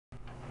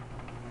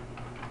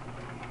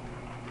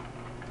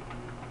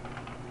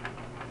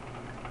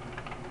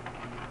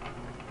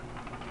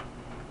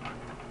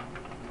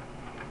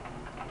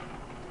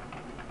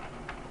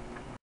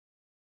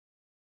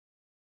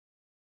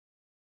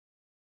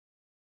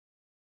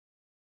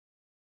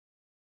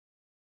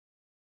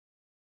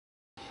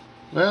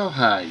Well,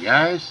 hi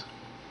guys.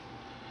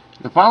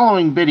 The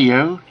following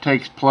video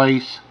takes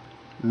place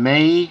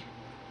May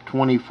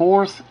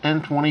 24th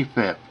and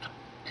 25th,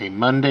 a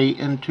Monday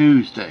and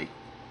Tuesday.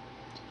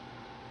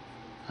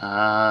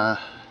 I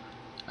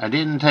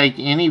didn't take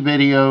any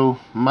video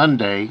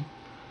Monday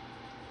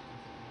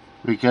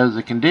because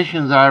the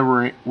conditions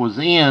I was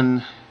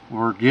in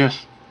were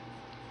just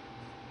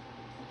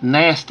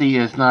nasty,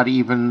 is not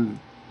even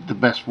the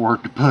best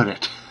word to put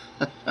it.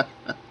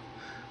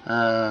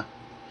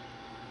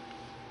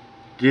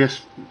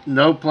 Just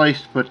no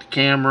place to put the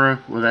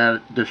camera without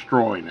it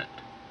destroying it.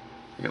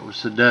 It was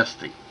so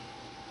dusty.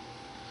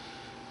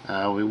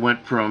 We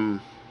went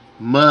from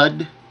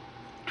mud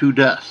to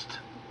dust,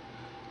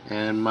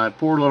 and my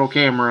poor little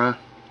camera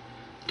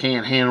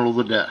can't handle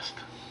the dust.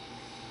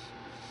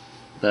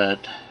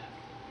 But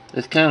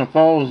this kind of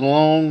follows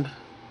along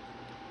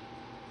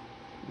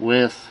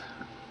with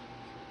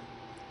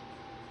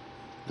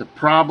the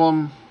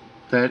problem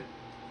that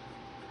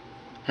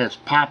has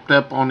popped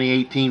up on the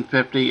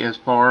 1850 as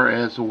far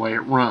as the way it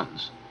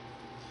runs.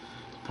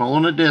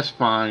 Pulling a disc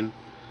fine,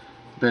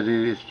 but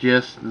it is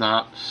just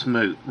not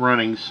smooth,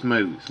 running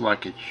smooth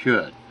like it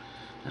should.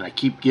 And I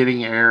keep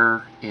getting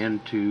air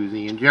into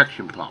the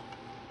injection pump.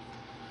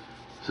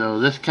 So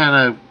this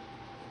kind of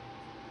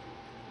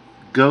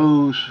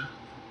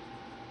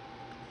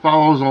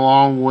follows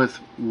along with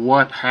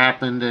what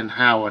happened and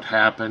how it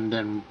happened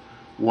and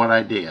what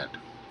I did.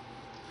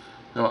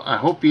 So I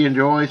hope you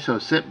enjoy, so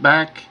sit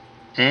back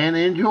and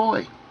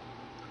enjoy.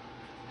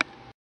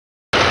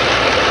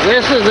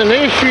 This is an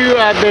issue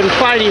I've been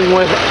fighting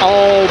with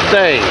all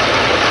day.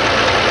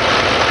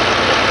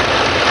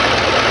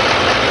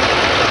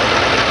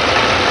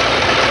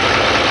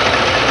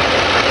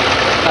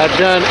 I've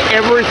done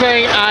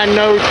everything I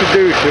know to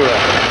do to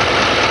it,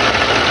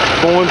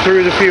 going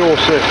through the fuel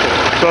system.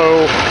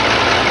 So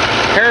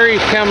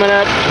Harry's coming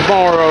up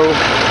tomorrow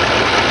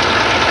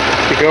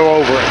to go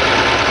over it.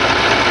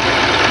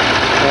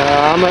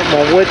 I'm at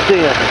my wit's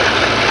end.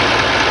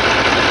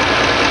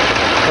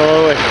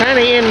 So it's kind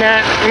of in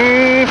that,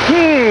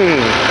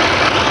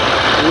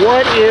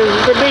 what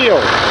is the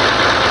deal?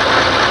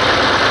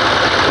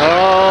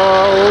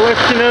 We'll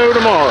let you know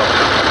tomorrow.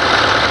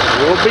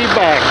 We'll be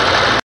back.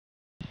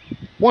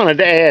 Wanted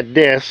to add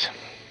this.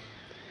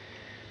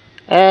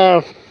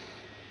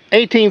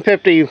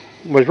 1850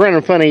 was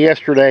running funny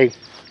yesterday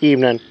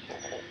evening,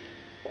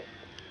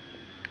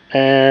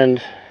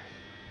 and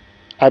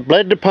I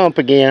bled the pump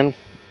again.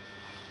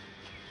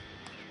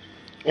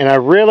 And I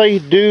really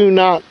do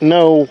not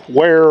know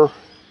where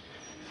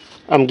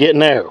I'm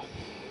getting air.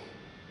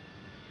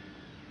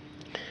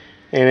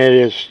 And it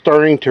is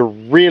starting to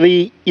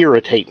really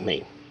irritate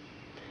me.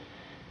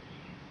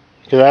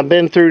 Because I've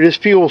been through this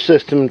fuel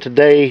system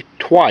today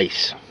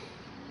twice.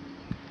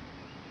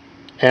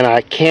 And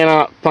I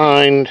cannot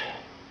find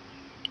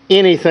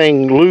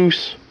anything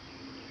loose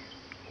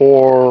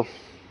or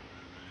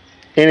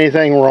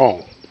anything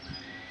wrong.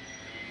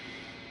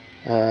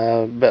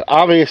 But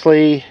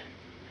obviously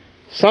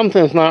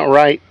something's not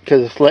right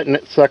because it's letting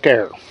it suck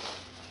air.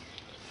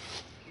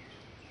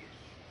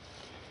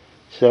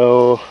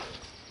 So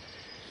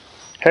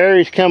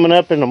Harry's coming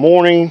up in the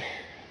morning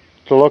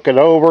to look it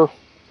over.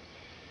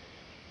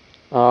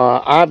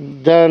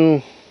 I've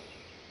done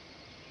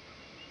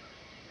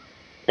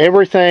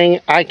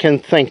everything I can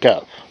think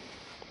of.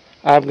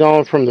 I've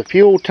gone from the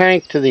fuel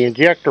tank to the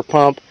injector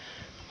pump.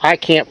 I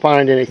can't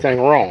find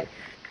anything wrong.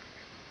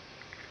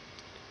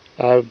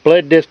 I've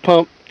bled this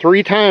pump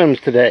 3 times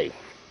today.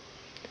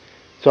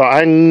 So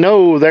I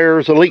know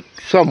there's a leak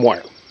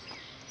somewhere.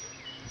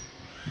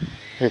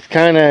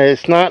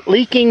 It's not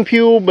leaking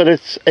fuel, but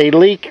it's a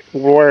leak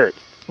where it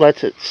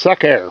lets it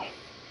suck air.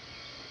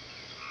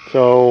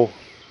 So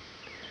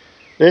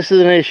this is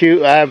an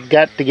issue I've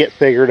got to get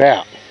figured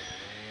out.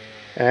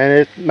 And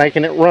it's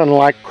making it run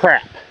like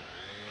crap.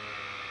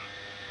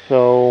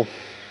 So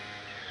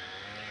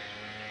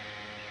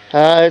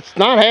it's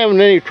not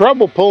having any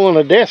trouble pulling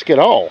a disc at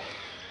all.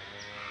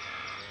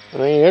 I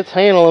mean, it's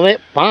handling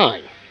it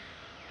fine.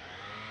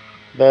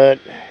 But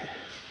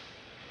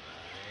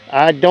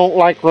I don't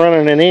like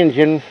running an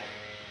engine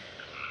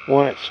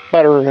when it's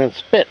sputtering and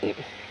spitting.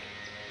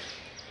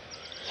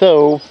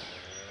 So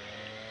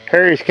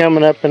Harry's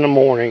coming up in the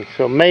morning,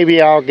 so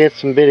maybe I'll get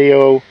some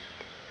video.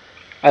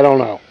 I don't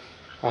know.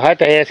 I'll have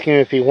to ask him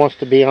if he wants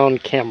to be on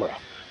camera.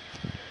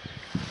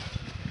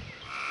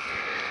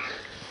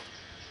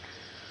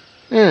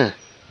 A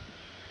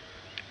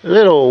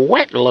little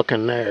wet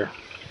looking there.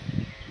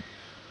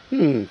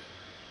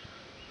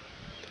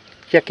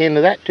 Check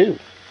into that too.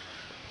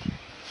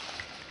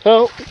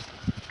 So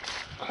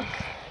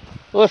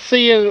let's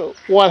see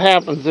what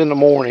happens in the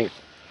morning,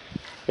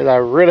 because I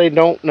really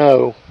don't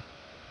know.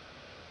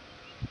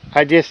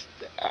 I'm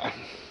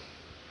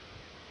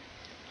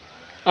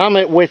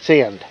at wit's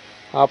end,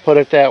 I'll put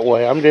it that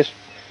way. I'm just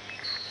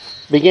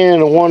beginning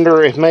to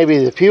wonder if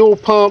maybe the fuel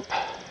pump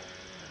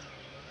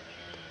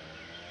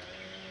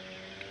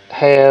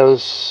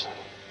has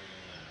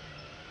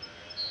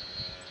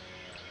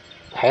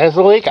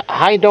a leak.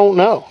 I don't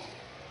know.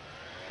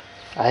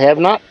 I have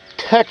not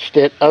touched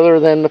it other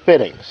than the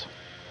fittings.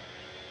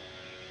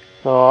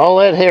 So I'll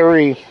let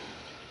Harry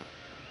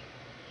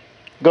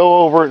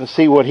go over it and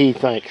see what he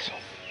thinks.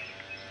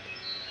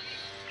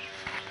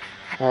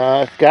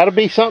 It's got to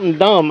be something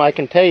dumb, I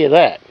can tell you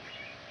that.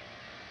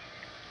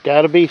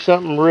 Got to be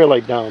something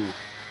really dumb.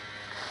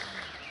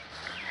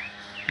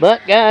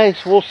 But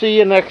guys, we'll see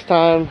you next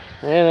time.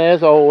 And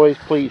as always,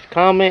 please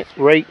comment,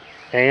 rate,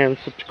 and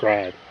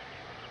subscribe.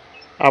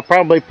 I'll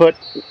probably put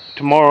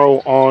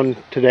tomorrow on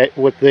today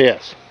with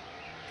this.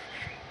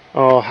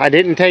 I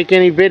didn't take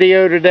any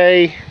video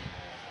today.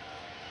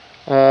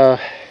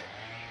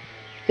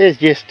 It's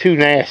just too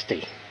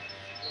nasty.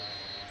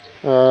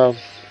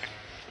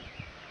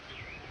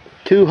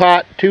 Too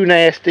hot, too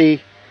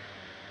nasty,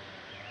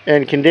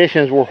 and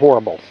conditions were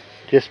horrible.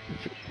 Just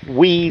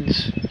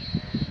weeds,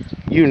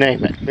 you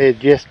name it. It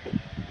just,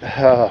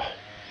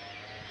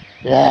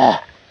 yeah.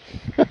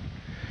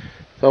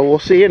 So we'll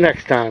see you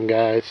next time,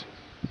 guys.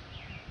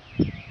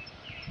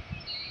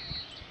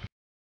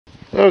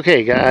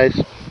 Okay,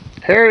 guys.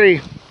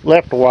 Harry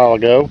left a while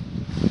ago,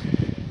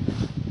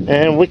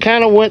 and we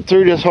kind of went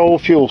through this whole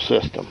fuel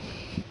system.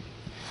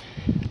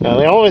 Now,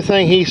 the only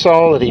thing he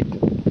saw that he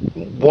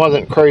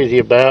wasn't crazy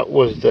about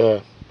was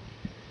the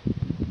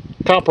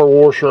copper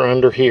washer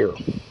under here.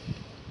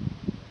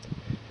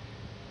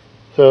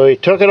 So he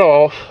took it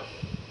off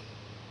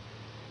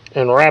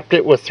and wrapped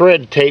it with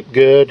thread tape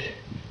good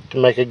to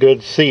make a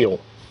good seal.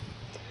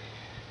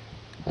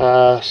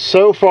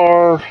 So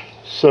far,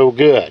 so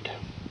good.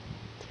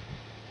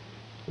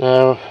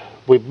 Now,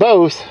 we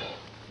both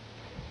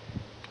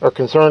are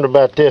concerned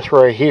about this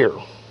right here.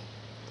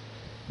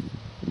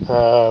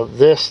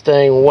 This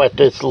thing,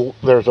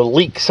 there's a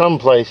leak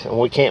someplace and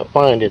we can't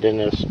find it in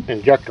this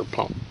injector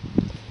pump.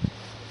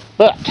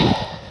 But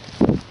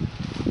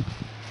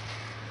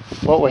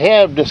what we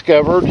have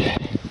discovered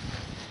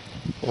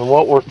and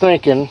what we're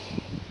thinking,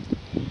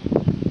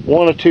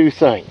 one of two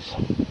things.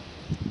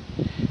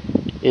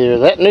 Either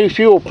that new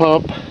fuel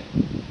pump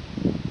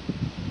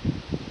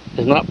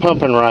is not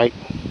pumping right,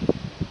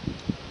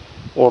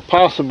 or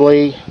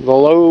possibly the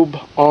lobe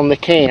on the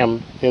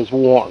cam is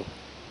worn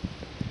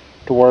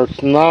to where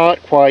it's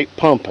not quite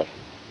pumping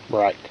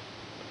right.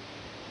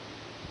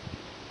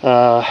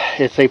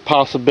 It's a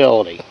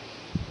possibility,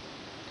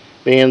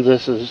 being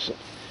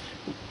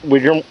we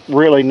don't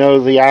really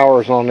know the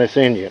hours on this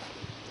engine.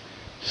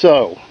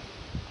 So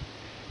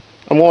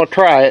I'm going to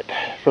try it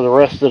for the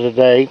rest of the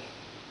day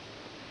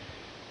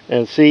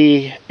and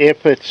see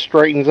if it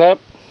straightens up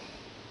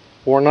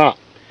or not.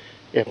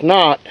 If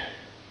not,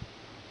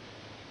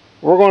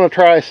 we're going to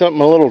try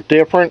something a little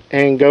different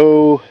and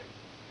go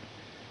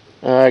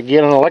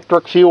get an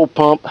electric fuel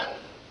pump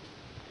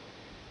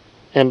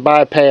and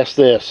bypass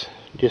this.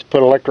 Just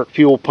put electric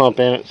fuel pump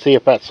in it and see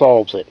if that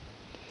solves it.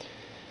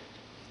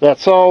 If that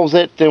solves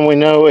it, then we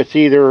know it's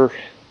either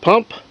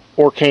pump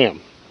or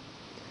cam.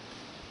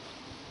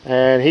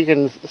 And he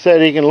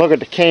said he can look at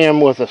the cam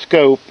with a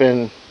scope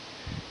and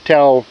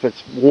tell if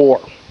it's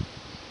wore.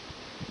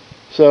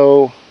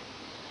 So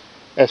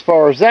as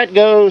far as that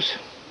goes,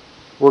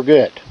 we're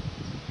good.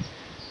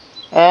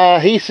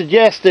 He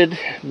suggested,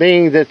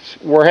 being that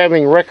we're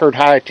having record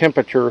high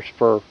temperatures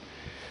for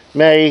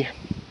May,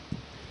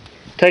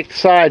 take the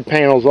side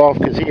panels off,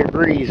 because he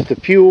agrees the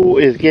fuel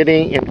is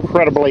getting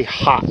incredibly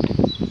hot.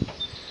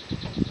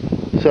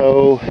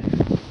 So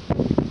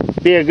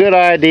be a good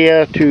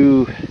idea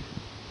to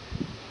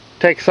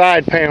take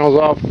side panels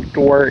off to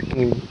where it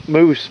can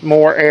move some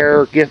more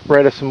air, get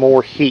rid of some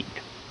more heat.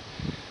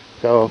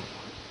 So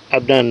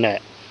I've done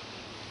that.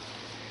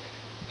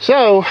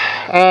 So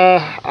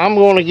I'm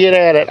going to get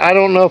at it. I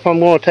don't know if I'm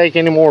going to take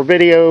any more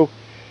video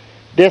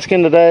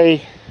discing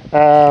today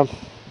or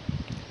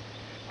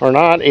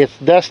not. It's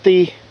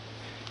dusty,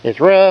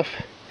 it's rough,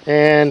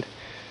 and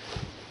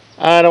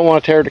I don't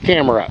want to tear the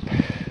camera up.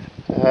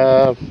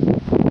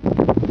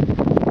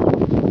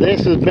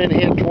 This has been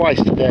hit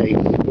twice today.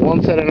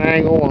 Once at an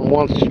angle and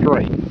once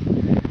straight.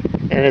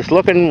 And it's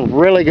looking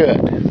really good.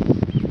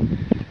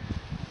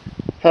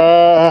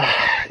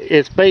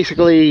 It's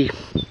basically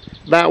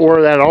about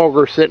where that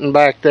auger's sitting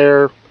back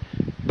there.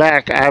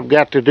 I've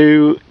got to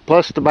do,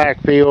 plus the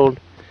backfield,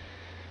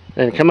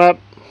 and come up,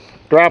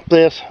 drop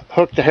this,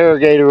 hook the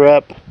irrigator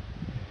up,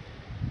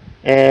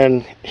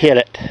 and hit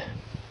it.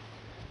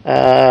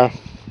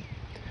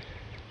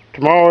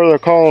 Tomorrow they're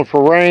calling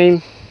for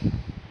rain,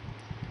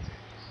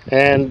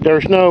 and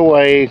there's no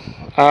way,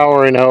 I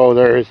already know,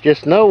 there's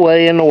just no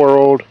way in the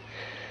world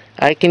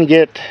I can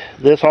get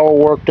this all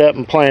worked up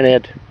and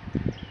planted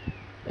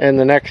in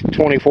the next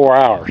 24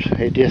 hours.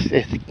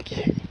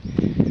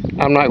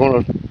 I'm not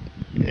going to,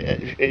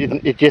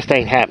 it just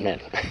ain't happening.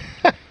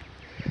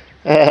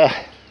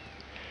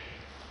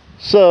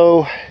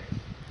 So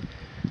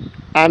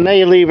I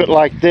may leave it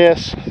like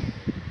this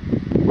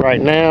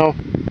right now.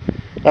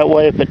 That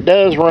way, if it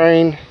does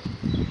rain,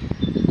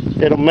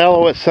 it'll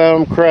mellow it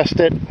some, crust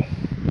it.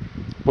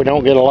 We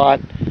don't get a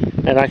lot,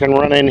 and I can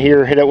run in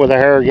here, hit it with a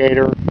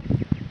irrigator,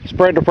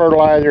 spread the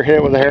fertilizer, hit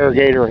it with a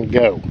irrigator, and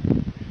go.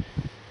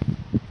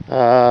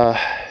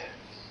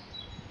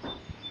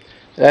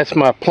 That's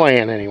my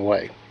plan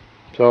anyway.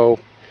 So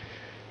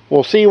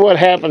we'll see what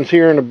happens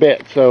here in a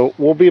bit. So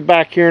we'll be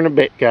back here in a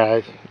bit,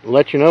 guys.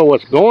 Let you know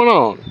what's going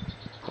on.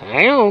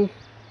 Hang on.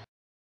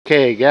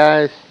 Okay,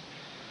 guys.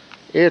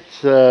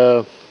 It's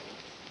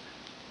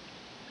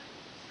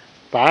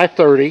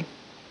 5:30.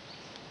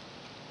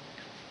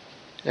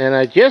 And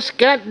I just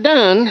got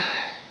done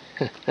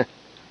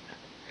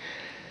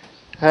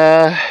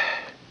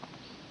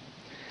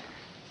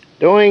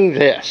doing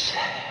this.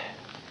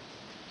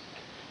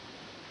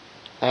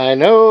 I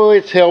know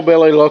it's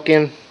hillbilly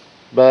looking,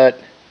 but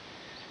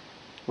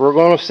we're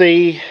going to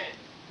see.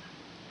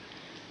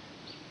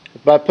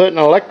 By putting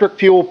an electric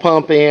fuel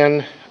pump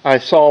in, I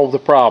solved the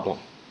problem.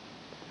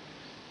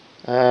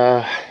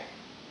 I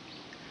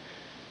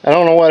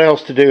don't know what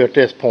else to do at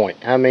this point.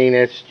 I mean,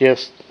 it's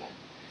just,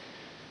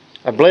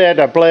 I bled,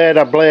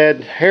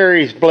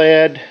 Harry's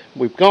bled,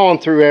 we've gone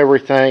through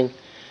everything,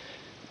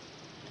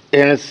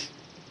 and it's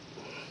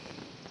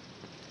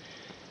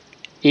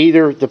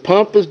either the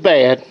pump is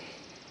bad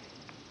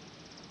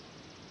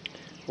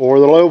or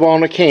the lobe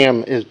on the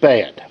cam is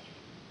bad.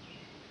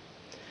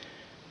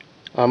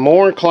 I'm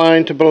more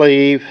inclined to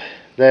believe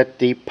that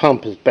the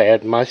pump is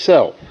bad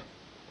myself,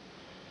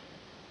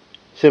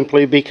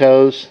 simply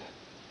because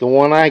the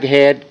one I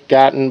had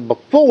gotten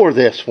before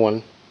this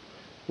one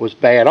was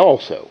bad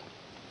also.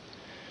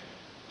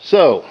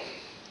 So,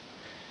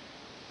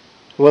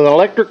 with an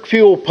electric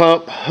fuel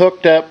pump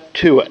hooked up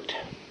to it,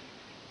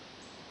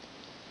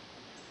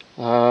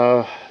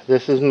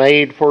 this is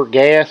made for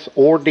gas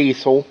or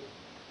diesel.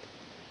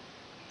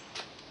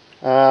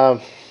 I'm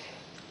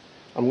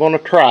going to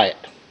try it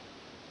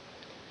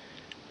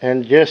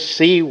and just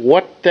see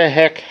what the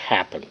heck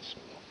happens,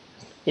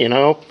 you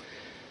know.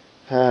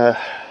 In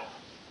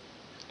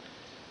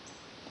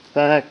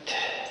fact,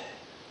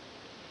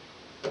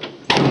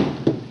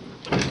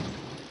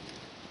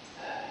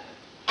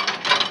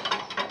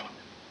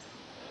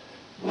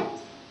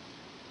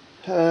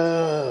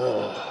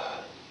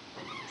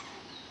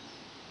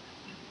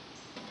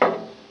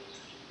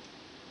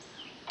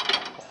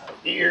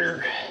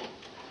 here,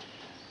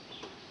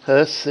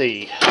 let's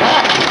see.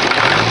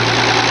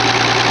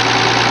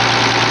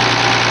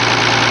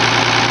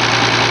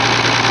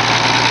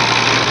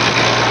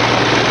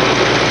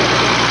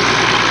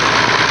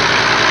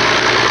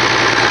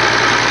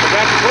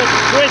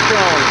 Switch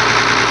on.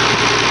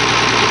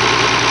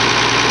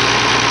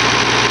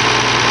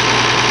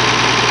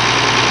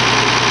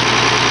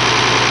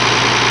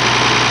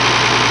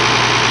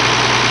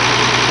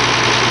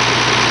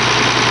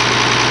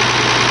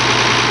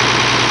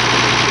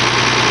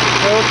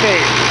 Okay.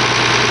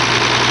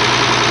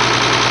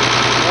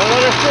 Now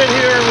let us sit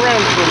here and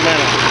run for a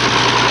minute.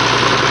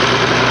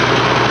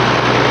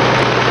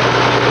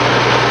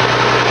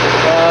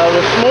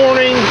 This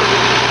morning,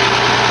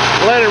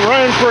 let it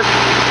run for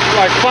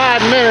like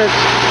 5 minutes,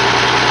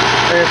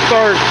 and it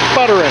started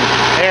sputtering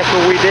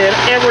after we did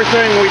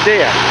everything we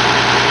did.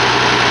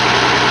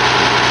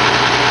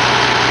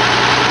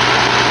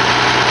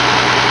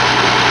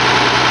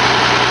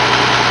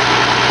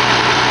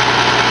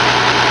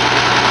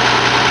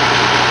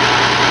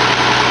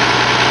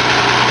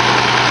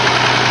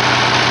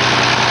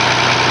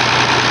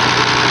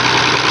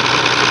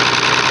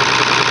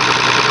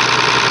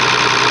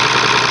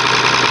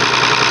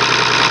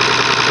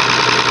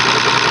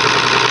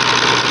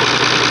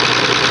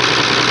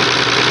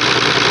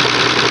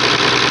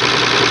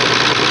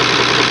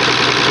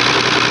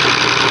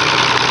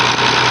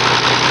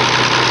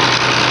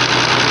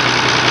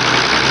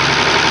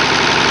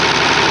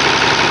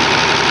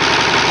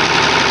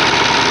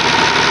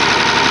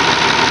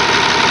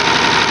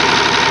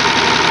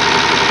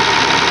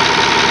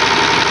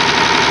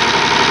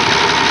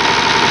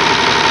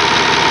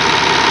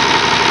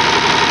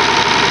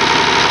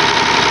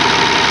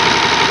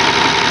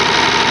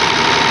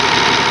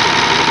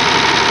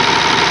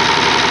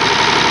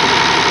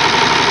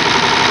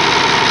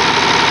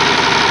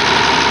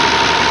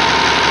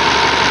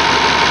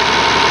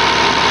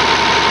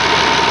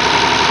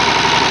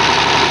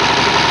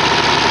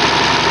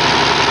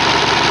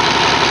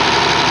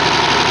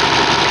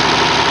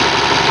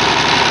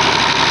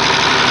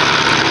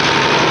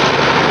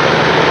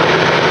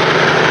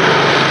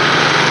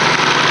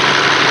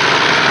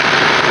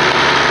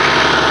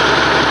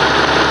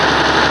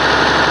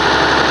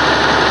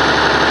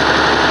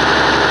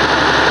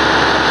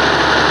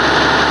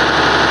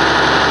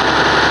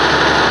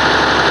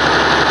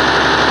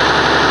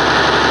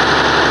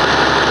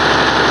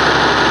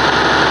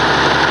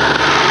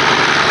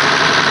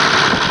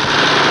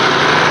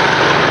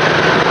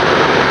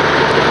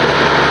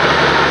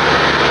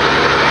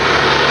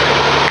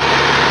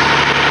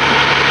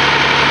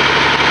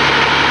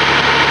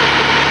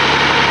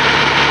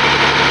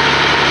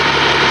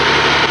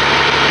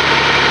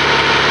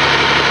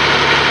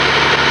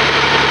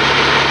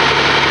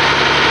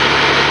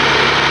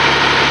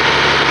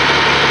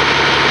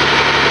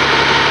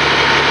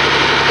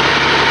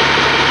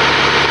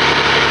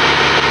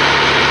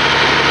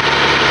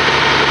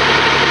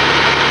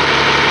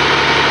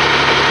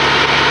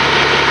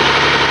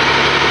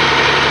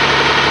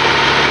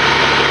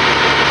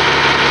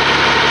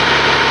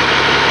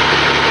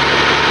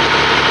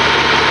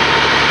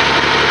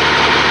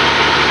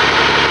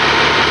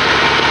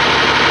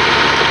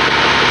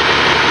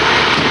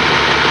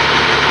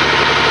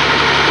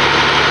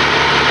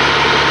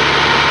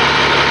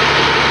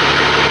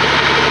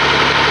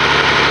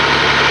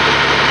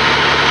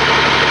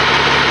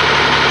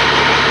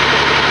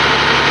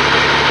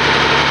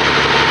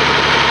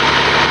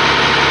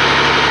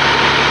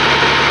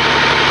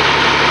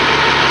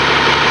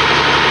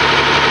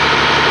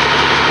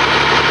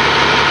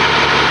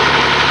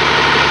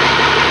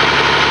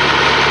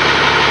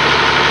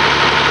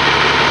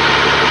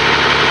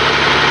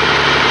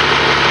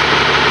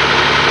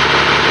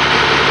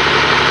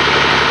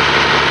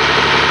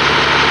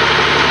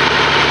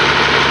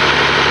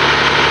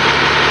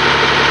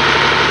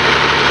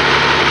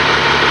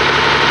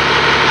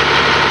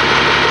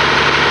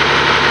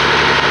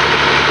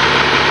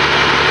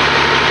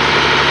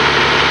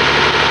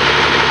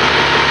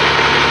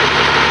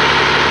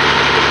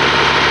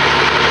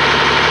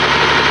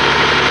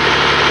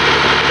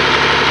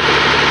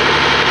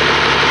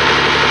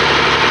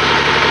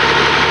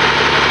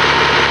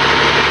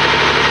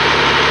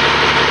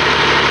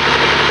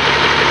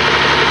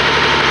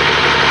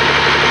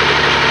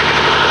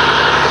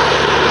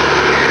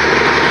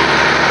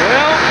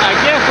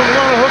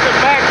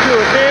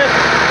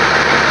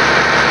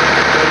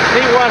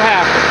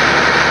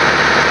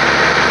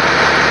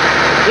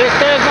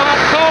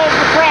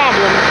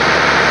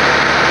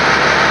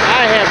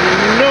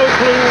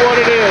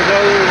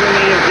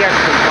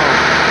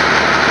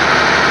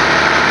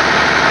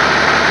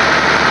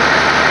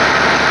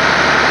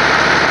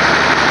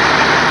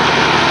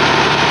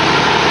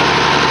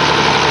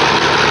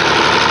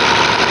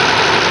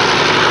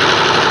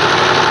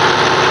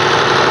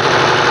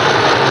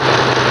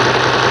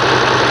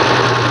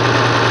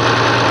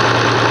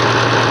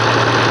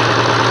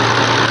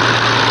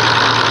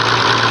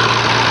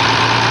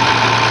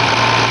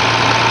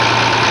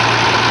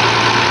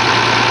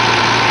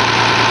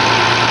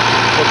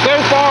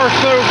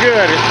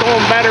 good. It's going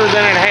better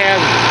than it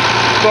has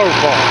so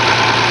far.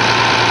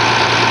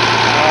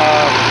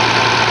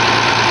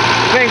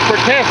 I think for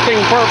testing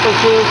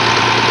purposes,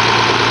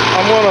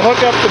 I'm going to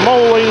hook up the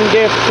molding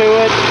disc to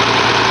it,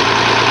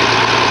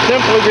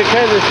 simply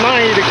because it's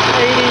 90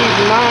 degrees,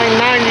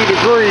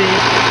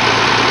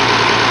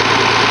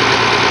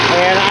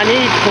 and I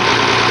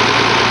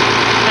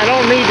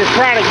don't need to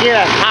try to get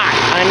it hot.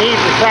 I need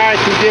to try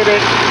to get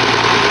it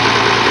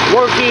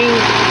working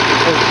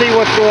and see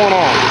what's going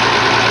on.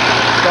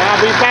 So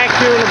I'll be back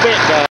here in a bit,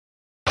 guys.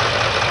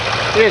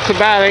 It's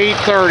about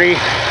 8:30.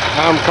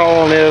 I'm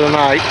calling it a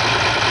night.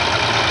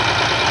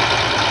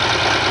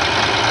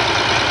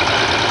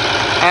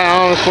 I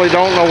honestly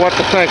don't know what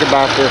to think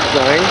about this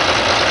thing.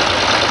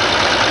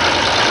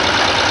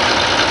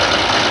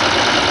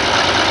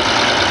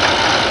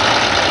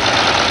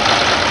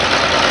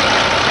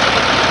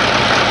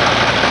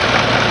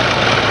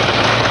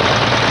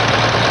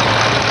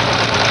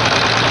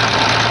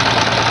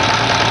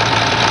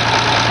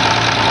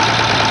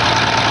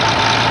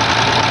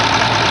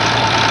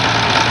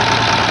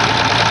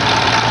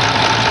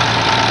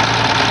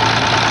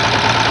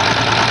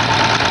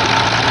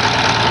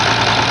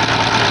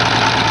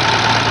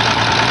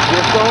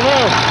 Don't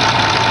know.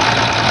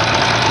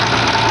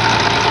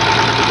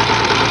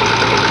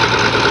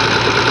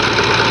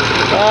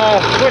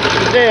 Switch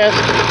the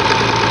disc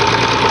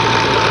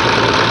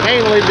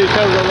mainly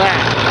because of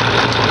that.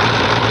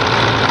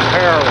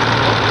 There.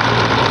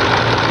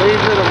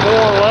 Leaves it a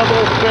more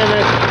level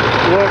finished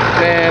look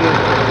than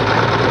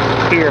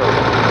here.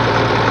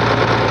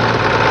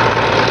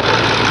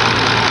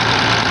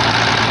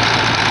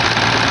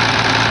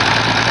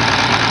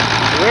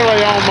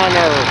 Really on my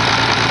nerves.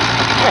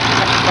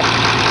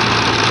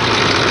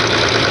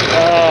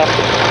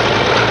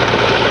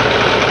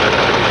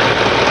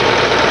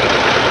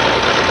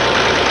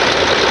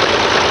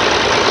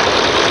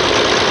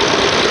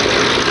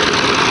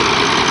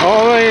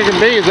 Only thing it can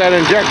be is that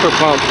injector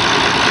pump.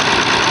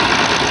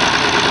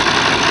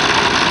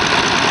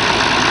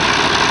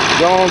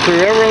 Going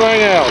through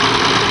everything else.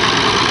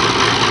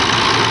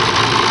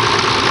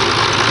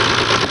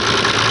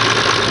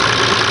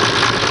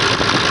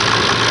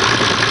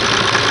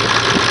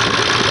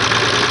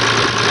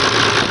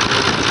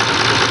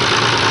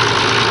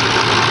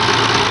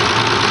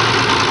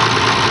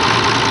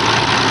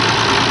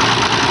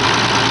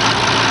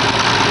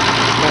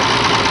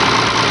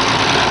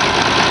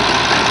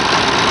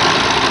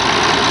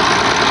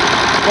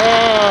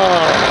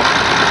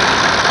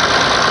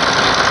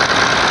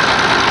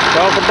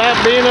 Talk about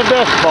being a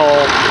dust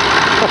ball.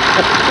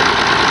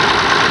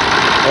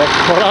 That's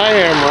what I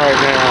am right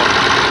now.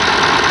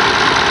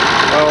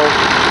 So,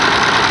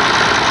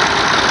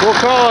 we'll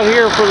call it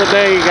here for the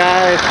day,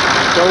 guys.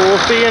 So we'll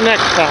see you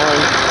next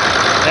time.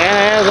 And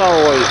as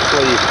always,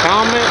 please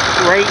comment,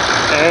 rate,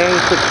 and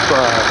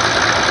subscribe.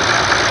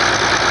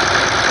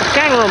 It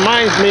kind of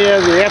reminds me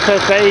of the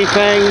FSA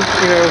thing,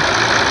 you know.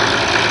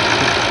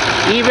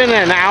 Even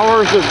in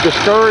hours of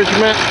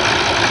discouragement,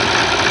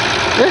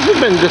 this has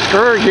been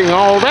discouraging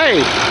all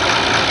day.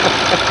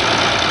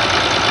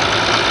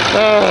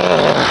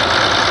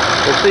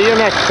 We'll see you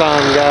next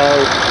time,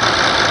 guys.